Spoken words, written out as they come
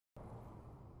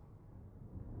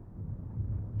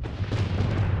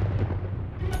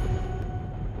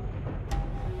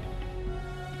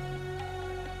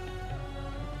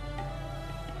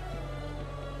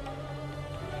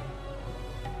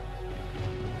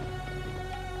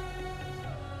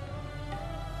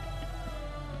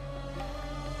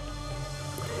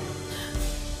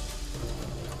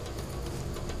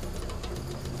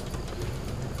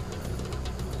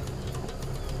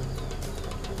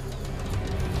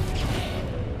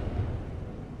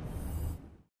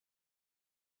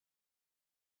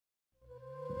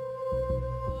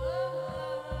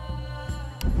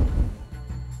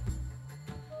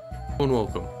And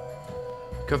welcome.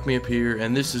 Cuff me up here,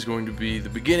 and this is going to be the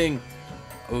beginning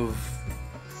of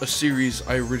a series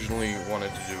I originally wanted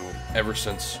to do ever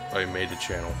since I made the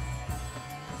channel.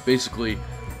 Basically,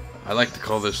 I like to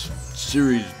call this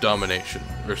series domination,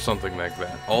 or something like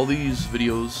that. All these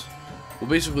videos, well,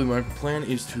 basically my plan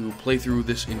is to play through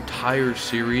this entire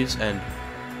series, and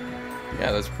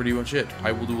yeah, that's pretty much it.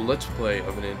 I will do a let's play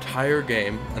of an entire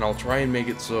game, and I'll try and make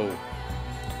it so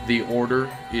the order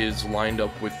is lined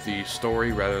up with the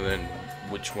story rather than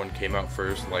which one came out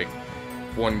first. Like,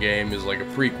 if one game is like a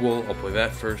prequel, I'll play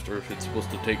that first, or if it's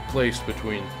supposed to take place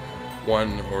between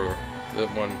one or that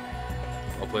one,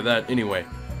 I'll play that. Anyway,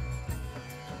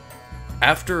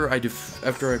 after I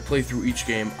play through each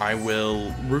game, I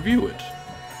will review it.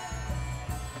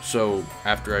 So,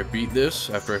 after I beat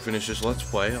this, after I finish this Let's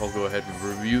Play, I'll go ahead and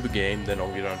review the game, then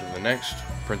I'll get on to the next,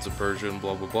 Prince of Persia, and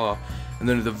blah blah blah. And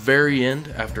then at the very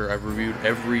end, after I've reviewed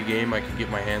every game I can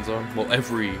get my hands on, well,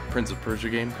 every Prince of Persia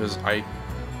game, because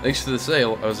thanks to the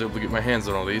sale, I was able to get my hands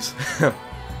on all these.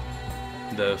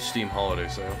 The Steam Holiday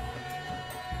sale.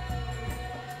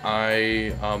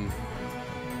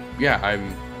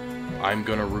 I'm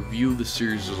gonna review the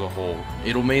series as a whole.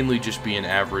 It'll mainly just be an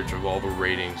average of all the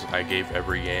ratings I gave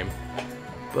every game.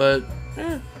 But,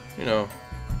 you know,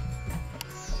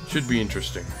 should be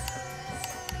interesting.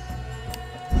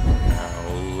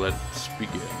 Now, let's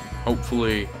begin.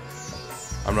 Hopefully,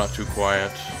 I'm not too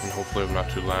quiet, and hopefully I'm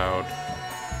not too loud.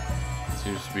 It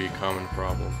seems to be a common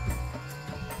problem.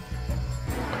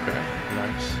 Okay,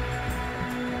 nice.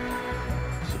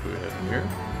 So go ahead in here.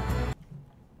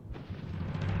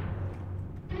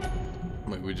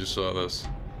 Like we just saw this.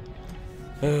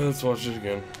 Let's watch it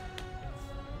again.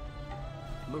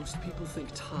 Most people think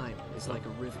time is like a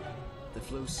river that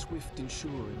flows swift and sure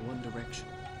in one direction.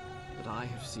 But I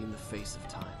have seen the face of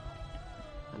time,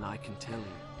 and I can tell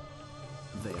you,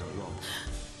 they are wrong.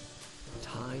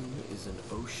 Time is an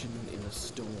ocean in a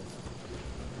storm.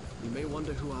 You may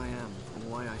wonder who I am and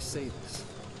why I say this.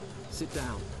 Sit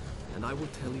down, and I will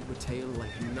tell you a tale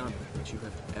like none that you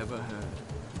have ever heard.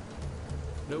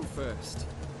 Know first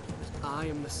that I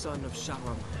am the son of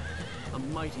Shahram, a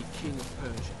mighty king of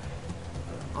Persia.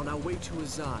 On our way to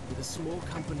Azad with a small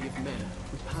company of men,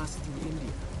 we passed through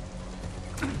India,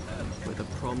 where the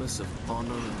promise of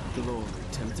honor and glory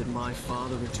tempted my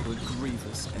father into a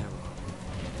grievous error.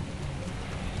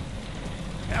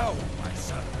 No, my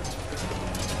son.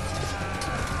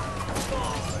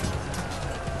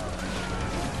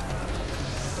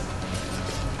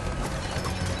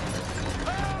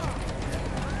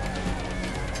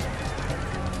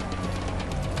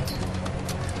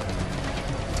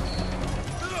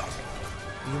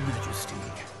 Your Majesty,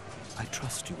 I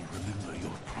trust you'll remember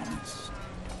your promise.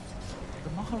 The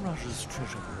Maharaja's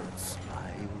treasure vaults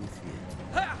lie within.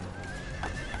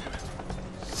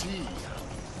 See how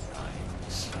he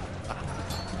fights.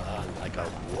 Like a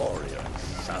warrior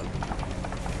son.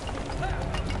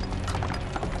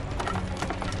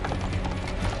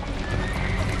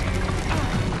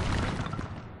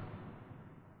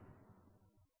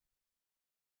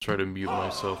 Try to mute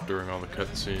myself during all the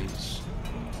cutscenes,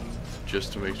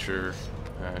 just to make sure,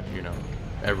 you know,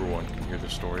 everyone can hear the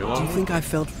story. Do you think I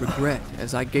felt regret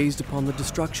as I gazed upon the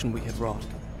destruction we had wrought?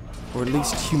 Or at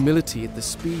least humility at the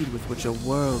speed with which a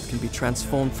world can be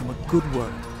transformed from a good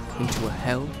world into a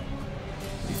hell?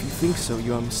 If you think so,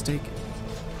 you are mistaken.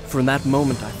 For in that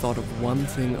moment I thought of one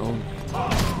thing only.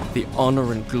 The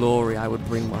honor and glory I would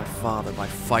bring my father by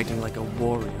fighting like a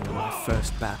warrior in my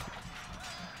first battle.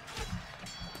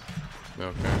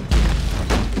 Okay.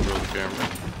 Roll the camera.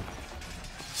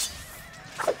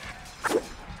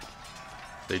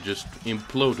 They just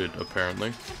imploded,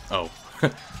 apparently. Oh.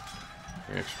 They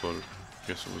exploded.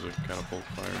 Guess it was a catapult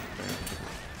fire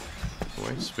thing.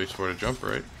 Wait, space for to jump,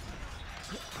 right?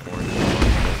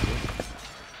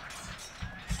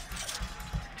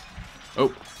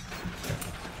 Oh!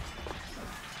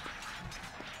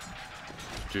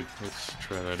 Dude, let's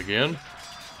try that again.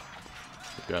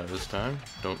 We got it this time.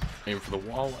 Don't aim for the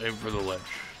wall, aim for the ledge.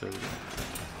 There we go.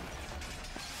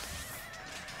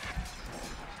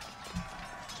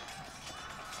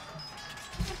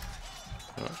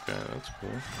 Okay, that's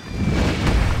cool.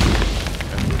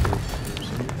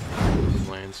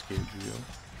 Landscape view.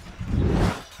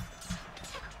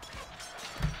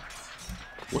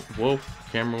 What? Whoa,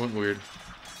 camera went weird.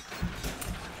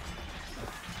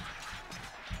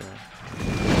 Okay.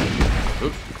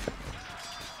 Oop.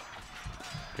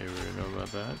 Okay, we already know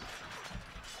about that.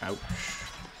 Ouch.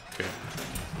 Okay.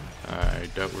 I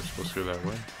doubt we're supposed to go that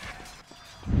way.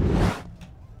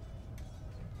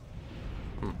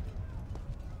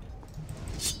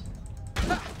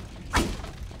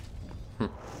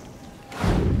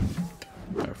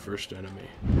 first enemy.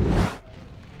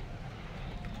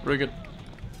 Rig it.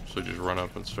 So just run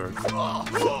up and start. That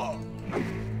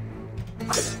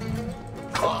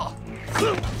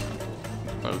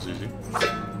was easy.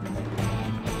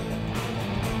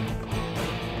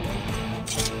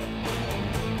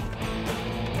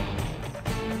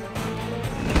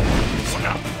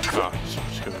 Ah,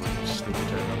 just gonna sneak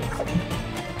attack.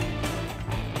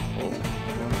 Oh.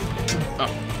 Ah.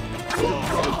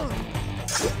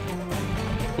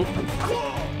 Oop.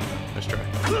 Nice try.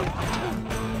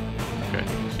 Okay,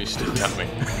 she still got me.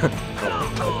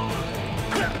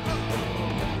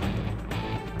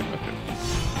 Okay.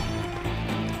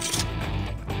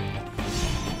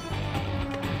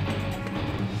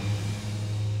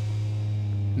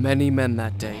 Many men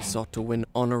that day sought to win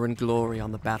honor and glory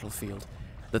on the battlefield,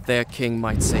 that their king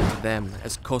might say to them,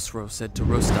 as Khosrow said to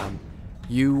Rustam,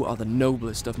 "You are the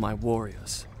noblest of my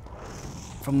warriors."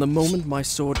 From the moment my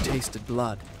sword tasted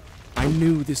blood, I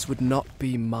knew this would not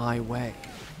be my way.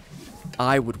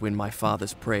 I would win my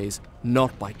father's praise,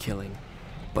 not by killing,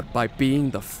 but by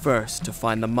being the first to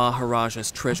find the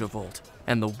Maharaja's treasure vault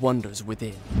and the wonders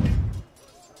within.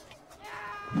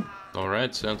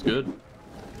 Alright, sounds good.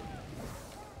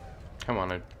 Come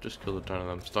on, I just killed a ton of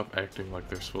them. Stop acting like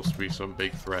they're supposed to be some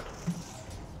big threat.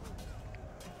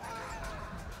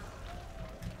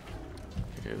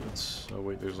 Okay, let's... Oh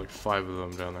wait, there's like 5 of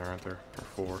them down there, aren't there?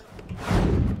 Or 4.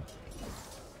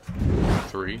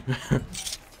 3.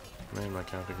 Man, my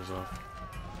counting is off.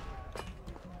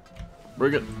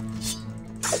 Bring it!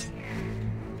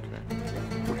 Okay.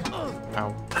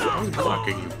 Ow. I'm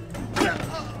blocking you.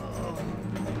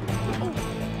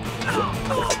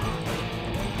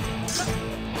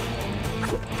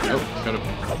 Oh, got him.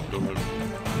 Don't move.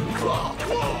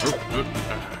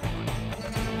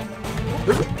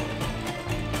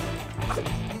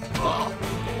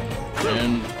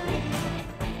 And...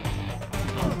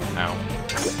 Ow.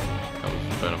 That was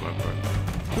bad on my part.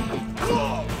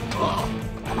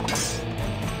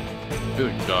 I feel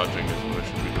like dodging is what I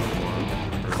should be doing more.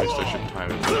 Or at least I should time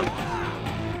it better.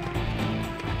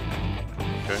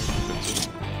 Okay, that's it.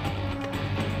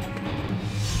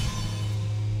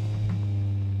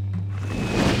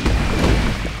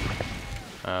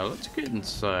 Let's get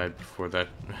inside before that,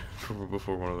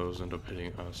 before one of those end up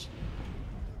hitting us.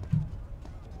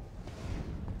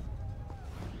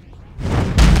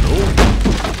 Oh!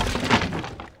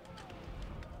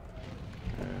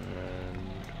 And...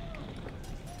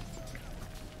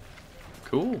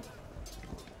 Cool.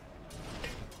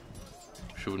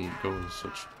 Shouldn't go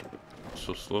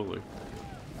so slowly.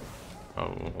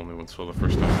 Oh, only went slow the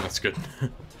first time. That's good. I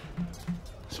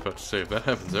was about to say, if that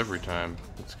happens every time,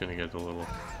 it's gonna get a little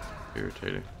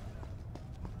irritating.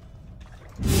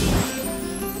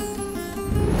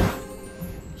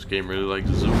 This game really likes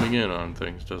zooming in on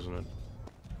things, doesn't it?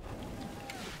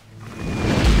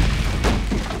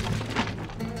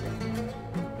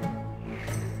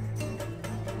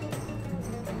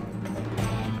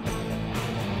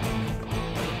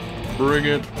 Bring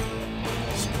it!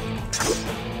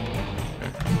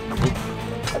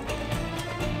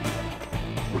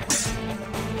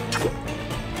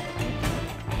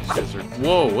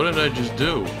 Whoa, what did I just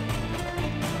do?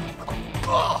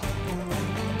 I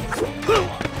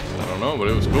don't know, but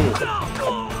it was cool.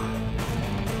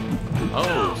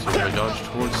 Oh, so if I dodge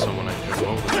towards someone, I jump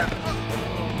over them.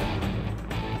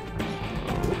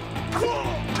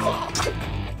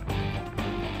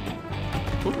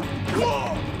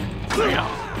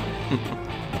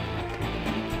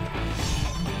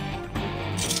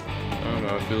 Oh no,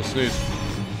 I feel a sneeze.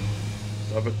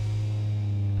 Stop it.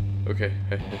 Okay.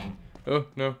 Oh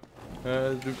no.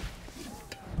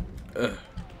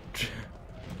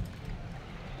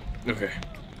 Okay.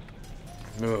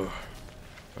 Oh.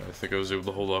 I think I was able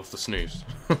to hold off the sneeze.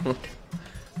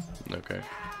 Okay.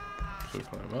 So we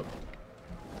climb up.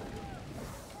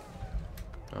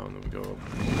 Oh, and then we go up.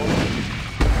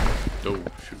 Oh,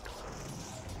 shoot.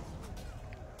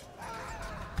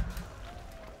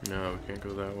 No, we can't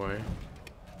go that way.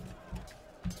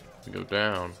 We go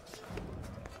down.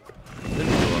 Then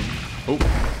we go up. Oh!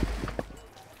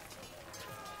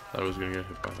 Thought I was gonna get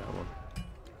hit by that one.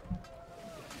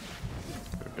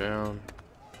 Go down.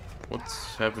 What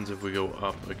happens if we go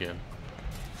up again?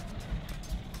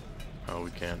 Oh,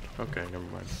 we can't. Okay, never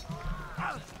mind.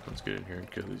 Let's get in here and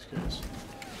kill these guys.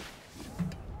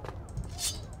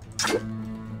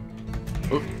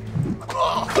 Oh!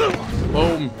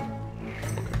 Boom!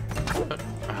 Okay.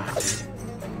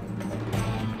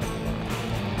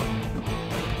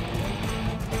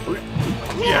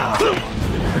 Yeah!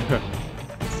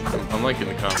 I'm liking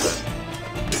the combat.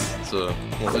 It's,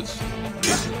 well, it's...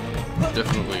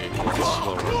 definitely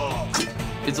slower.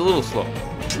 It's a little slow,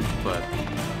 but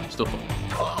still fun.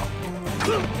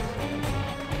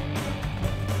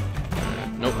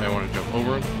 Nope, I want to jump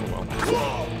over him. Oh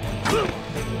well.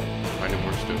 Find him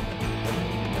worse too.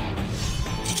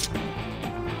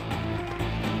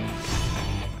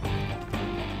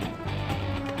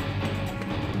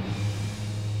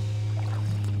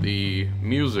 The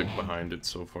music behind it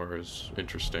so far is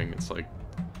interesting. It's like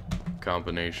a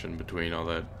combination between all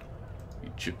that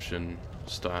Egyptian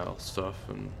style stuff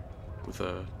and with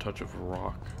a touch of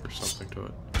rock or something to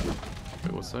it.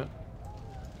 Wait, what's that?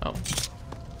 Oh.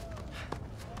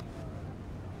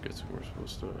 Guess we're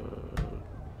supposed to...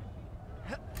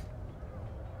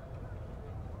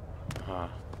 Ah.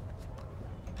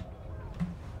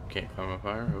 Can't climb up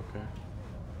higher? Okay.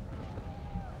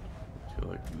 Do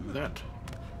like that.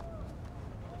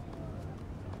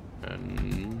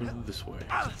 And this way.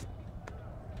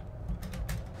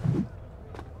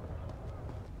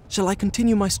 Shall I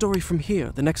continue my story from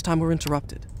here the next time we're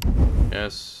interrupted?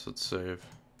 Yes, let's save.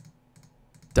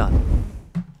 Done.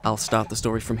 I'll start the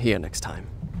story from here next time.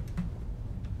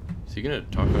 Is he gonna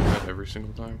talk like that every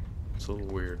single time? It's a little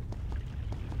weird.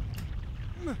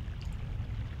 Oh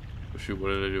shoot, what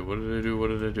did I do? What did I do? What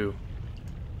did I do?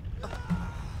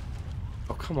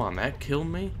 Oh, come on, that killed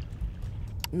me?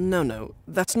 No,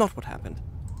 that's not what happened.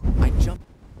 I jumped.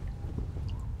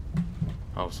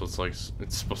 Oh, so it's like,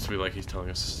 it's supposed to be like he's telling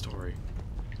us a story.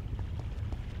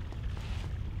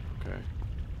 Okay.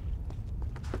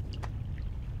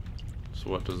 So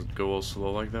what, does it go all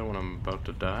slow like that when I'm about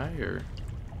to die, or?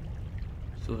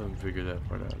 Still haven't figured that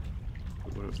part out.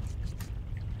 What if...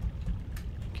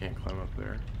 Can't climb up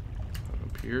there.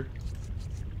 Up here?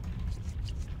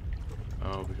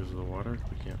 Oh, because of the water?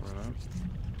 We can't run up?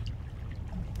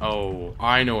 Oh,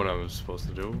 I know what I was supposed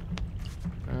to do.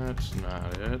 That's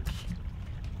not it.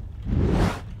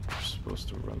 We're supposed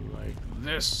to run like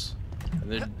this,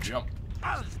 and then jump.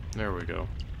 There we go.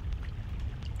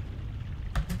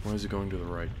 Why is it going to the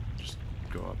right? Just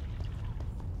go up.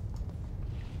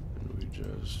 And we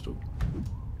just...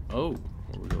 Oh!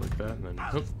 Or we go like that, and then...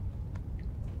 Hoop.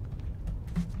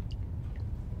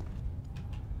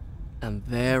 And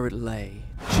there it lay,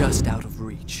 just out of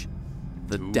reach.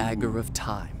 The Ooh. dagger of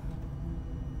time.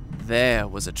 There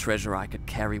was a treasure I could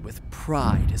carry with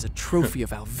pride as a trophy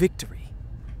of our victory.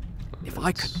 If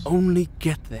I could only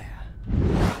get there.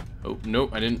 Oh, no,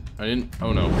 I didn't,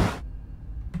 oh no.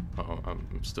 Uh-oh,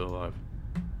 I'm still alive.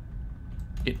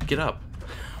 Get up.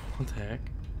 What the heck?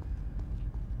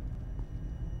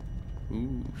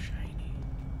 Ooh, shiny.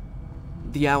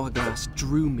 The hourglass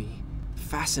drew me,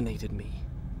 fascinated me.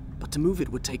 But to move it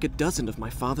would take a dozen of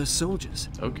my father's soldiers.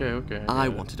 Okay. I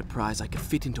wanted a prize I could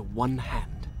fit into one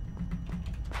hand.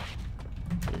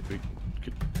 If we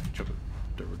could jump it.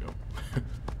 There we go.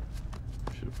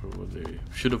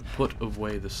 Should have put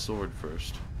away the sword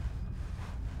first.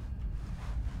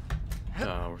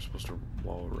 We're supposed to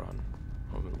wall run.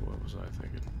 Oh, what was I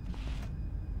thinking?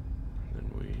 Then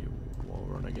we wall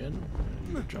run again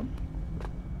and jump.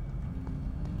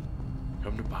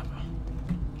 Come to Papa.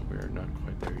 We're not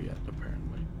quite there yet,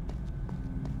 apparently.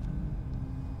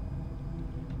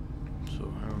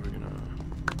 So how are we gonna...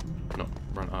 No,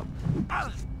 run up.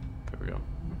 There we go.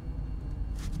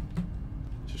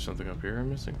 Is there something up here I'm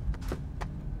missing?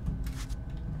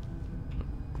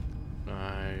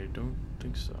 I don't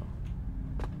think so.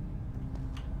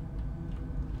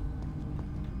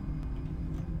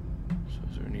 So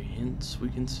is there any hints we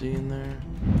can see in there?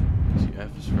 See,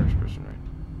 F is first person, right?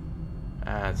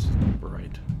 Ah, it's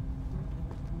right.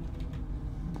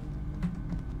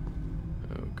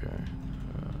 Okay.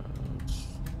 Let's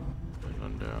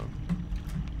run down.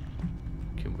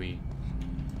 Can we...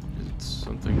 Is it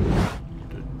something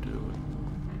to do with...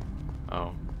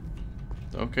 Oh.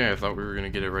 Okay, I thought we were gonna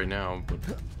get it right now, but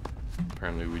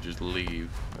apparently we just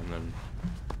leave, and then...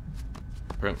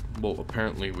 Well,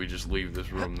 apparently we just leave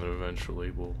this room, then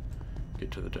eventually we'll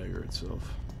get to the dagger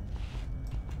itself.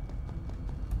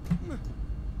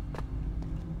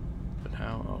 But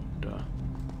how? Oh, duh. I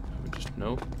would just...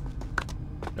 Nope.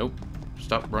 Nope.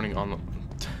 Stop running on the...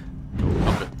 Go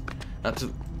up it. Not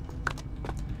to...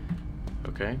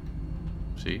 Okay.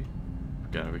 See?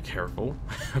 Gotta be careful,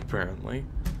 apparently.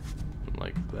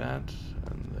 Like that,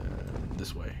 and then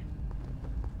this way.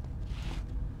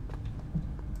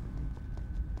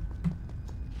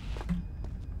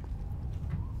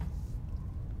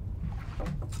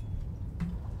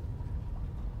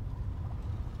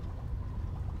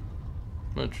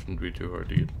 That shouldn't be too hard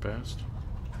to get past.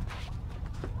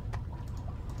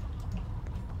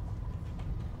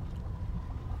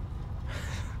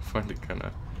 I find it kind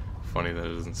of Funny that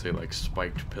it doesn't say like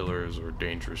spiked pillars or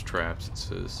dangerous traps.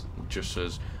 It just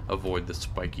says avoid the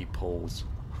spiky poles.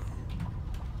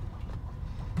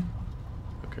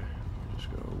 Okay,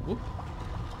 just go whoop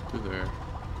through there.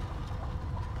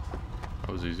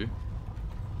 That was easy.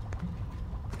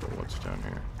 What's down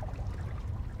here?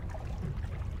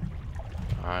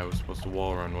 I was supposed to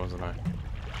wall run, wasn't I?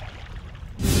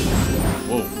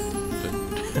 Whoa!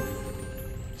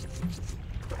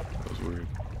 That was weird.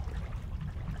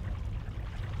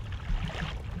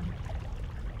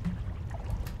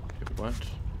 Okay, what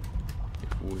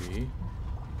if we...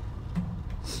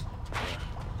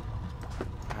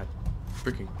 God,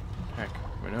 freaking heck,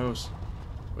 my nose.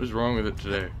 What is wrong with it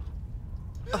today?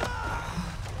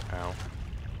 Ow.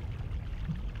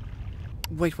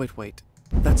 Wait.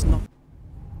 That's not...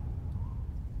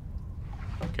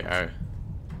 Okay,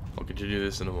 I'll continue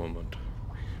this in a moment.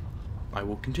 I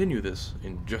will continue this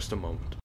in just a moment.